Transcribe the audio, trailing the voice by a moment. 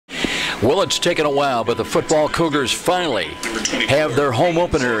Well, it's taken a while, but the football Cougars finally have their home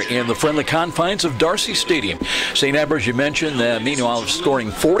opener in the friendly confines of Darcy Stadium. St. Ambrose, you mentioned, meanwhile,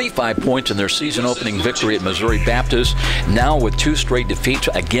 scoring 45 points in their season-opening victory at Missouri Baptist, now with 2 straight defeats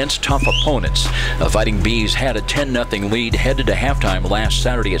against tough opponents. The Fighting Bees had a 10-0 lead headed to halftime last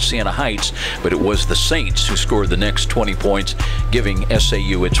Saturday at Siena Heights, but it was the Saints who scored the next 20 points, giving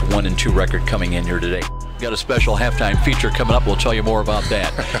SAU its 1-2 record coming in here today. Got a special halftime feature coming up. We'll tell you more about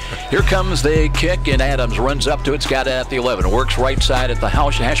that. Here comes the kick, and Adams runs up to it. It's got it at the 11. Works right side at the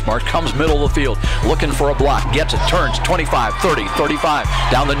hash mark. Comes middle of the field. Looking for a block. Gets it. Turns 25, 30, 35.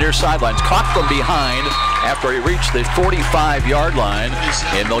 Down the near sidelines. Caught from behind after he reached the 45-yard line.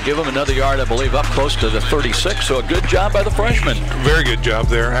 And they'll give him another yard, I believe, up close to the 36. So a good job by the freshman. Very good job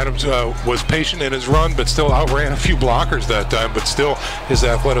there. Adams was patient in his run, but still outran a few blockers that time. But still, his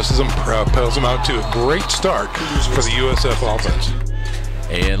athleticism propels him out to a great start for the USF offense.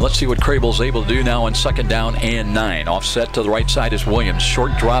 And let's see what Crable's able to do now on 2nd down and 9. Offset to the right side is Williams.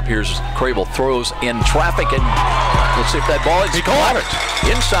 Short drop. Here's Crable. Throws in traffic, and let's see if that ball is caught it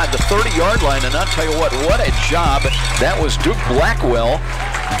inside the 30-yard line. And I'll tell you what a job. That was Duke Blackwell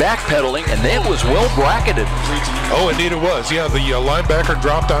backpedaling, and that was well bracketed. Oh, indeed it was. Yeah, the linebacker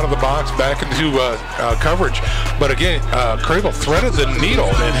dropped out of the box back into coverage. But again, Crable threaded the needle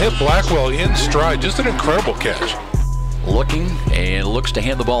and hit Blackwell in stride. Just an incredible catch. Looking and looks to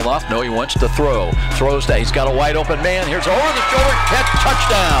hand the ball off. No, he wants to throw. Throws that. He's got a wide open man. Here's over the shoulder catch,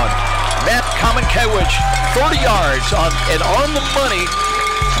 touchdown. Matt Crable, 30 yards on the money.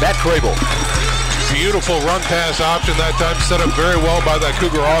 Matt Crable. Beautiful run pass option that time, set up very well by that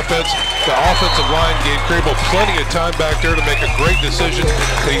Cougar offense. The offensive line gave Crable plenty of time back there to make a great decision.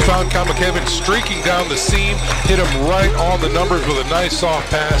 He found Kevin streaking down the seam, hit him right on the numbers with a nice soft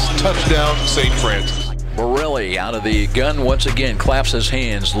pass. Touchdown, St. Francis. Borelli out of the gun once again, claps his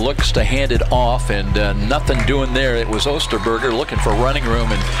hands, looks to hand it off, and nothing doing there. It was Osterberger looking for running room,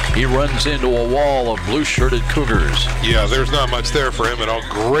 and he runs into a wall of blue-shirted Cougars. Yeah, there's not much there for him at all.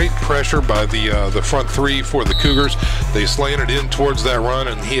 Great pressure by the front three for the Cougars. They slanted in towards that run,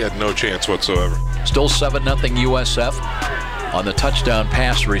 and he had no chance whatsoever. Still 7-0 USF. On the touchdown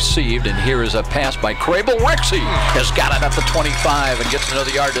pass received, and here is a pass by Crable. Rexy has got it at the 25 and gets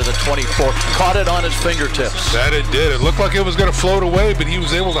another yard to the 24. Caught it on his fingertips. That it did. It looked like it was going to float away, but he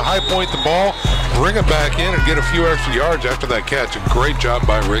was able to high point the ball, bring it back in, and get a few extra yards after that catch. A great job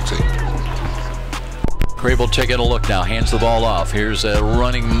by Rexy. Crable taking a look now, hands the ball off. Here's a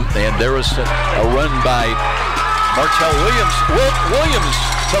running, and there was a run by Martell Williams. Williams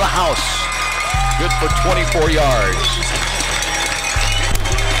to the house. Good for 24 yards.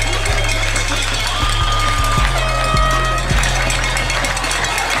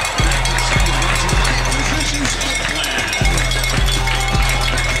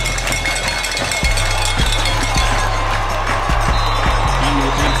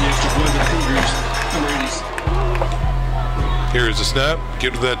 Here's the snap,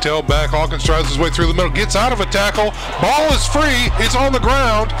 give to that tailback. Hawkins drives his way through the middle, gets out of a tackle. Ball is free, it's on the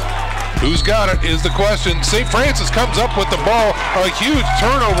ground. Who's got it is the question. St. Francis comes up with the ball. A huge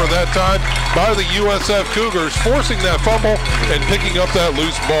turnover that time by the USF Cougars, forcing that fumble and picking up that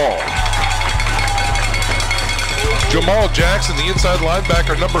loose ball. Jamal Jackson, the inside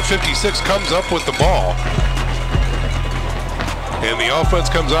linebacker, number 56, comes up with the ball. And the offense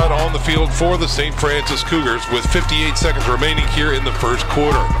comes out on the field for the St. Francis Cougars with 58 seconds remaining here in the first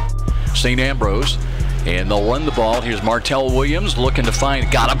quarter. St. Ambrose, and they'll run the ball. Here's Martell Williams looking to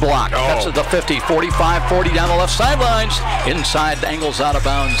find, got a block. Cuts at the 50, 45, 40 down the left sidelines. Inside, angles out of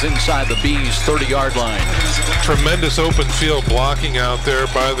bounds inside the Bees' 30-yard line. Tremendous open field blocking out there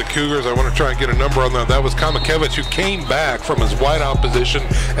by the Cougars. I want to try and get a number on that. That was Kamakevich, who came back from his wideout position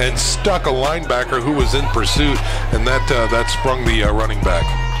and stuck a linebacker who was in pursuit, and that sprung the running back.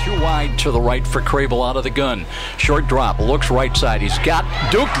 Too wide to the right for Crable out of the gun. Short drop, looks right side. He's got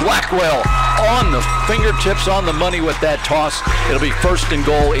Duke Blackwell on the fingertips, on the money with that toss. It'll be 1st and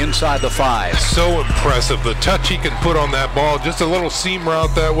goal inside the 5. So impressive, the touch he can put on that ball. Just a little seam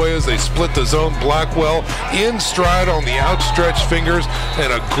route that way as they split the zone. Blackwell in stride on the outstretched fingers,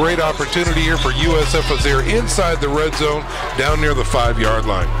 and a great opportunity here for USF as they're inside the red zone down near the 5-yard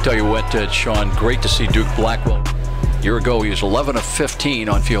line. Tell you what, Sean, great to see Duke Blackwell. A year ago, he was 11 of 15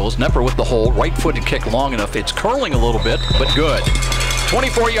 on fields. Nepper with the hold. Right-footed kick long enough. It's curling a little bit, but good.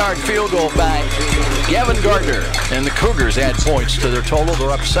 24-yard field goal by Gavin Gardner. And the Cougars add points to their total. They're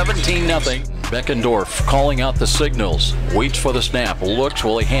up 17-0. Beckendorf calling out the signals. Waits for the snap. Looks,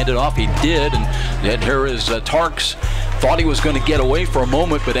 will he hand it off? He did. And here is Tarks. Thought he was going to get away for a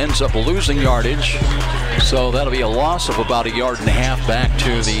moment, but ends up losing yardage. So that'll be a loss of about 1.5 yards back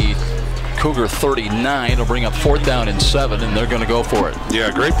to the Cougar 39. It'll bring up 4th down and 7, and they're going to go for it.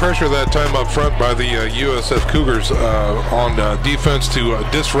 Yeah, great pressure that time up front by the USF Cougars on defense to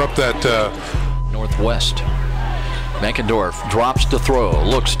disrupt that. Northwest. Beckendorf drops to throw.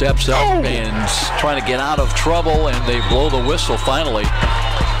 Look, steps up and trying to get out of trouble, and they blow the whistle finally.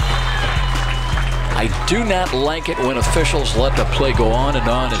 I do not like it when officials let the play go on and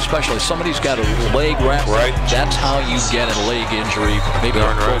on, especially somebody's got a leg wrapped up. That's how you get a leg injury, maybe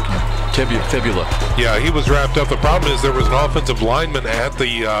a broken fibula. Yeah, he was wrapped up. The problem is there was an offensive lineman at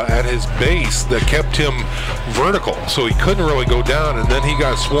the at his base that kept him vertical, so he couldn't really go down, and then he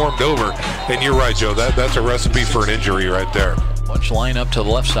got swarmed over. And you're right, Joe, that's a recipe for an injury right there. Bunch line up to the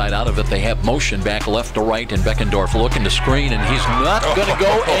left side. Out of it, they have motion back left to right, and Beckendorf looking to screen, and he's not going to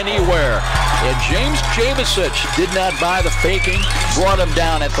go anywhere. And James Javicic did not buy the faking, brought him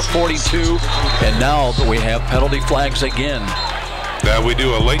down at the 42, and now we have penalty flags again. That we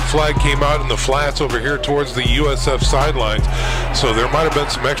do. A late flag came out in the flats over here towards the USF sidelines, so there might have been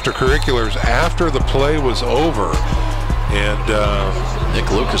some extracurriculars after the play was over. And Nick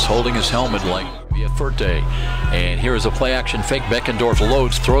Lucas holding his helmet like Forte. And here is a play action fake. Beckendorf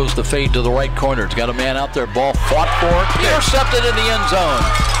loads, throws the fade to the right corner. It's got a man out there, ball fought for, intercepted in the end zone.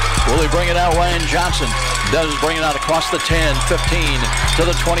 Will he bring it out? Ryan Johnson does bring it out across the 10, 15 to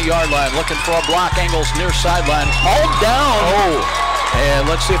the 20-yard line, looking for a block. Angles near sideline, hauled down. And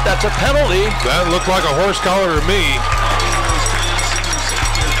let's see if that's a penalty. That looked like a horse collar to me.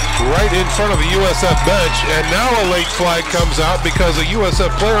 Right in front of the USF bench, and now a late flag comes out because a USF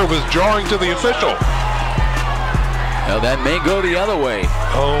player was jarring to the official. Now that may go the other way.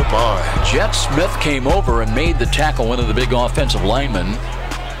 Oh my. Jet Smith came over and made the tackle, one of the big offensive linemen.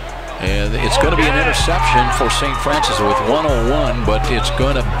 And it's going to be an interception for St. Francis with 101, but it's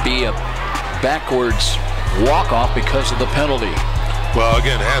going to be a backwards walk-off because of the penalty. Well,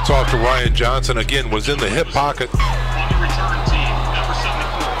 again, hats off to Ryan Johnson. Again, was in the hip pocket.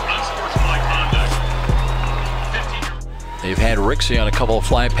 They've had Rixey on a couple of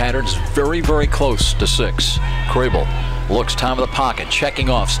fly patterns, very, very close to 6. Crable looks, time of the pocket, checking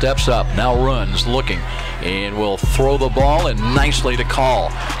off, steps up, now runs, looking, and will throw the ball, and nicely to Coll.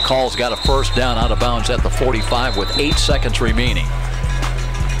 Coll's got a first down out of bounds at the 45 with 8 seconds remaining.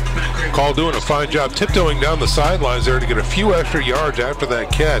 Coll doing a fine job tiptoeing down the sidelines there to get a few extra yards after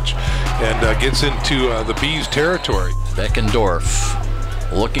that catch, and gets into the Bees territory. Beckendorf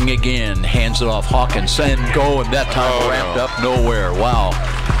looking again, hands it off Hawkins, send, go, and that time wrapped up nowhere. Wow.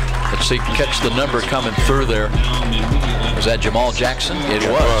 Let's see, catch the number coming through there. Was that Jamal Jackson? It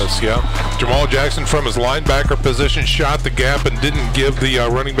was, yeah. Jamal Jackson from his linebacker position shot the gap and didn't give the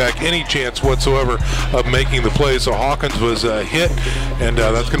running back any chance whatsoever of making the play. So Hawkins was hit, and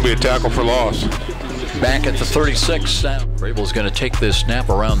that's going to be a tackle for loss. Back at the 36, Crable's going to take this snap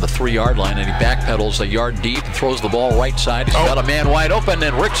around the 3-yard line, and he backpedals a yard deep and throws the ball right side. He's got a man wide open,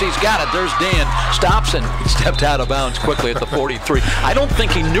 and Rixey's got it. There's Dan, stops and stepped out of bounds quickly at the 43. I don't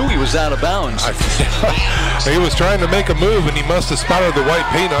think he knew he was out of bounds. He was trying to make a move, and he must have spotted the white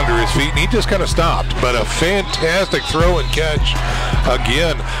paint under his feet, and he just kind of stopped. But a fantastic throw and catch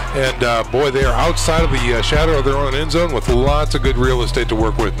again, and boy, they are outside of the shadow of their own end zone with lots of good real estate to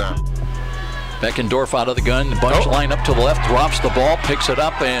work with now. Beckendorf out of the gun, bunch line up to the left, drops the ball, picks it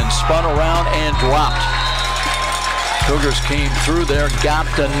up, and spun around and dropped. Cougars came through there, got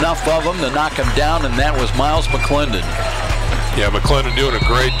enough of them to knock him down, and that was Miles McClendon. Yeah, McClendon doing a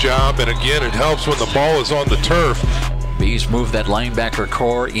great job, and again, it helps when the ball is on the turf. Bees move that linebacker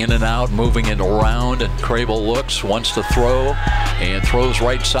core in and out, moving it around, and Crable looks, wants to throw, and throws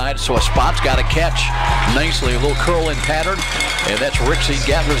right side, so a spot's got to catch nicely, a little curling pattern, and that's Rixey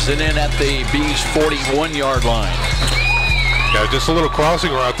gathers it in at the Bees 41-yard line. Yeah, just a little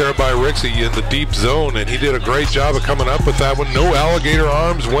crossing route there by Rixey in the deep zone, and he did a great job of coming up with that one. No alligator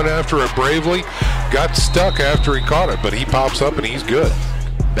arms, went after it bravely, got stuck after he caught it, but he pops up and he's good.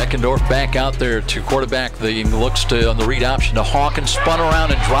 Beckendorf back out there to quarterback. The looks to on the read option to Hawkins, spun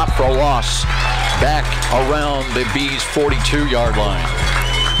around and dropped for a loss. Back around the Bees 42-yard line.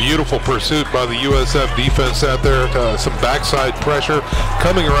 Beautiful pursuit by the USF defense out there. Some backside pressure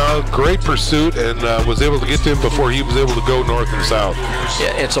coming around. Great pursuit, and was able to get to him before he was able to go north and south.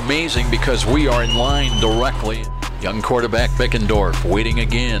 Yeah, it's amazing because we are in line directly. Young quarterback Beckendorf waiting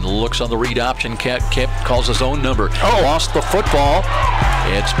again. Looks on the read option. Calls his own number. Lost the football.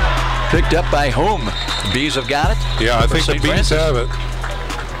 It's picked up by whom? The Bees have got it? Yeah, I think the Bees have it.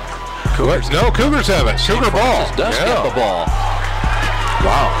 Cougars. No, Cougars have it. Cougar ball. Does get the ball.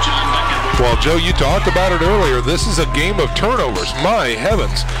 Wow. Well, Joe, you talked about it earlier. This is a game of turnovers. My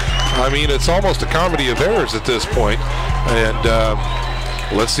heavens. I mean, it's almost a comedy of errors at this point. And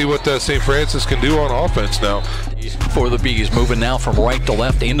Let's see what St. Francis can do on offense now. For the Bees, moving now from right to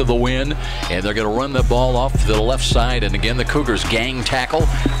left into the wind, and they're going to run the ball off to the left side. And again, the Cougars gang tackle,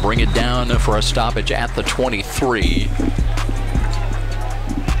 bring it down for a stoppage at the 23.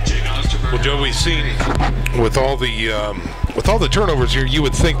 Well, Joe, we've seen with all the turnovers here, you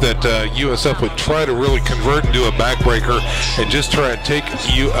would think that USF would try to really convert and do a backbreaker and just try and take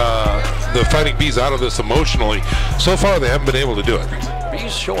the Fighting Bees out of this emotionally. So far, they haven't been able to do it.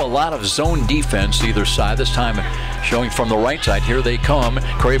 Bees show a lot of zone defense either side. This time showing from the right side. Here they come.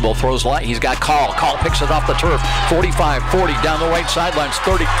 Crable throws light. He's got Coll. Coll picks it off the turf. 45, 40 down the right sidelines.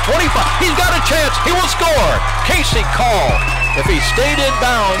 30, 25. He's got a chance. He will score. Casey Coll. If he stayed in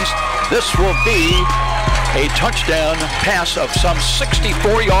bounds, this will be a touchdown pass of some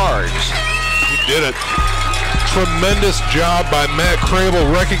 64 yards. He did it. Tremendous job by Matt Crable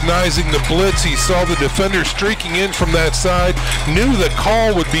recognizing the blitz. He saw the defender streaking in from that side, knew that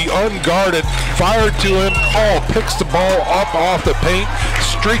Coll would be unguarded, fired to him. Coll picks the ball up off the paint,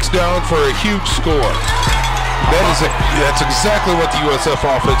 streaks down for a huge score. That's exactly what the USF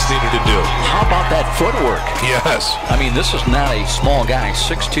offense needed to do. How about that footwork? Yes. I mean, this is not a small guy,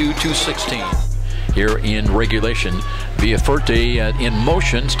 6'2", 216. Here in regulation, Villafuerte in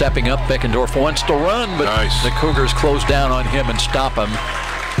motion, stepping up. Beckendorf wants to run, but nice. The Cougars close down on him and stop him.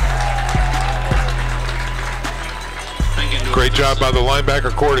 Great job by the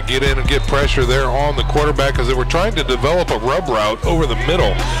linebacker core to get in and get pressure there on the quarterback as they were trying to develop a rub route over the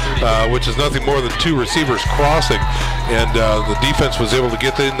middle, which is nothing more than two receivers crossing, and the defense was able to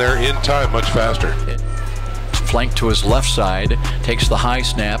get in there in time much faster. Flanked to his left side, takes the high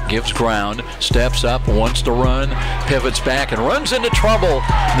snap, gives ground, steps up, wants to run, pivots back, and runs into trouble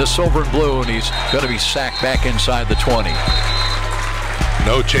in the silver and blue, and he's going to be sacked back inside the 20.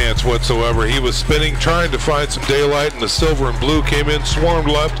 No chance whatsoever. He was spinning, trying to find some daylight, and the silver and blue came in, swarmed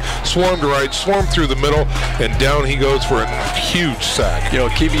left, swarmed right, swarmed through the middle, and down he goes for a huge sack. You know,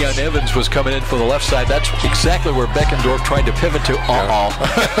 Kevion Evans was coming in for the left side. That's exactly where Beckendorf tried to pivot to.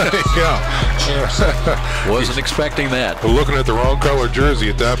 Yeah. Wasn't expecting that. We're looking at the wrong color jersey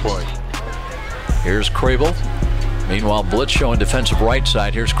at that point. Here's Crable. Meanwhile, blitz showing defensive right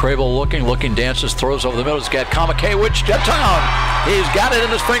side. Here's Crable looking, dances, throws over the middle. He's got Kamakewicz, touchdown. He's got it in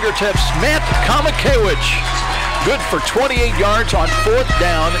his fingertips. Matt Kamakewicz, good for 28 yards on 4th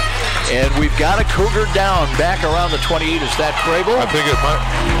down. And we've got a Cougar down back around the 28. Is that Crable? I think it might.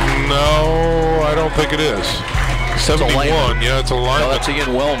 No, I don't think it is. 71. Yeah, it's a line. No, that's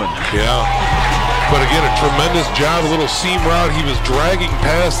Ian Wellman. Yeah. But again, a tremendous job, a little seam route. He was dragging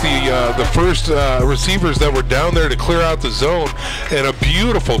past the first receivers that were down there to clear out the zone, and a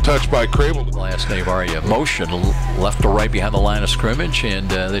beautiful touch by Crable. Last name Arya. Motion left to right behind the line of scrimmage, and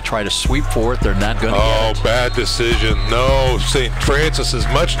they try to sweep for it. They're not going to get it. Oh, bad decision. No, St. Francis is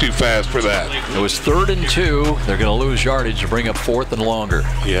much too fast for that. It was 3rd and 2. They're going to lose yardage to bring up 4th and longer.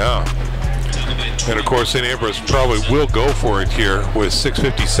 Yeah. And of course, St. Ambrose probably will go for it here with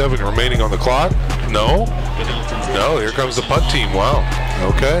 6:57 remaining on the clock. No, here comes the punt team. Wow.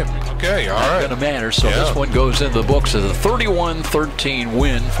 Okay, all right. Not going to matter, so this one goes into the books as a 31-13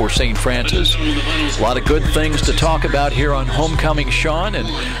 win for St. Francis. A lot of good things to talk about here on Homecoming, Sean, and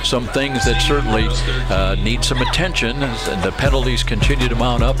some things that certainly need some attention, and the penalties continue to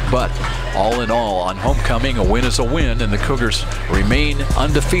mount up. But all in all, on Homecoming, a win is a win, and the Cougars remain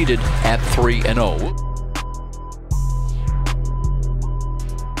undefeated at 3-0.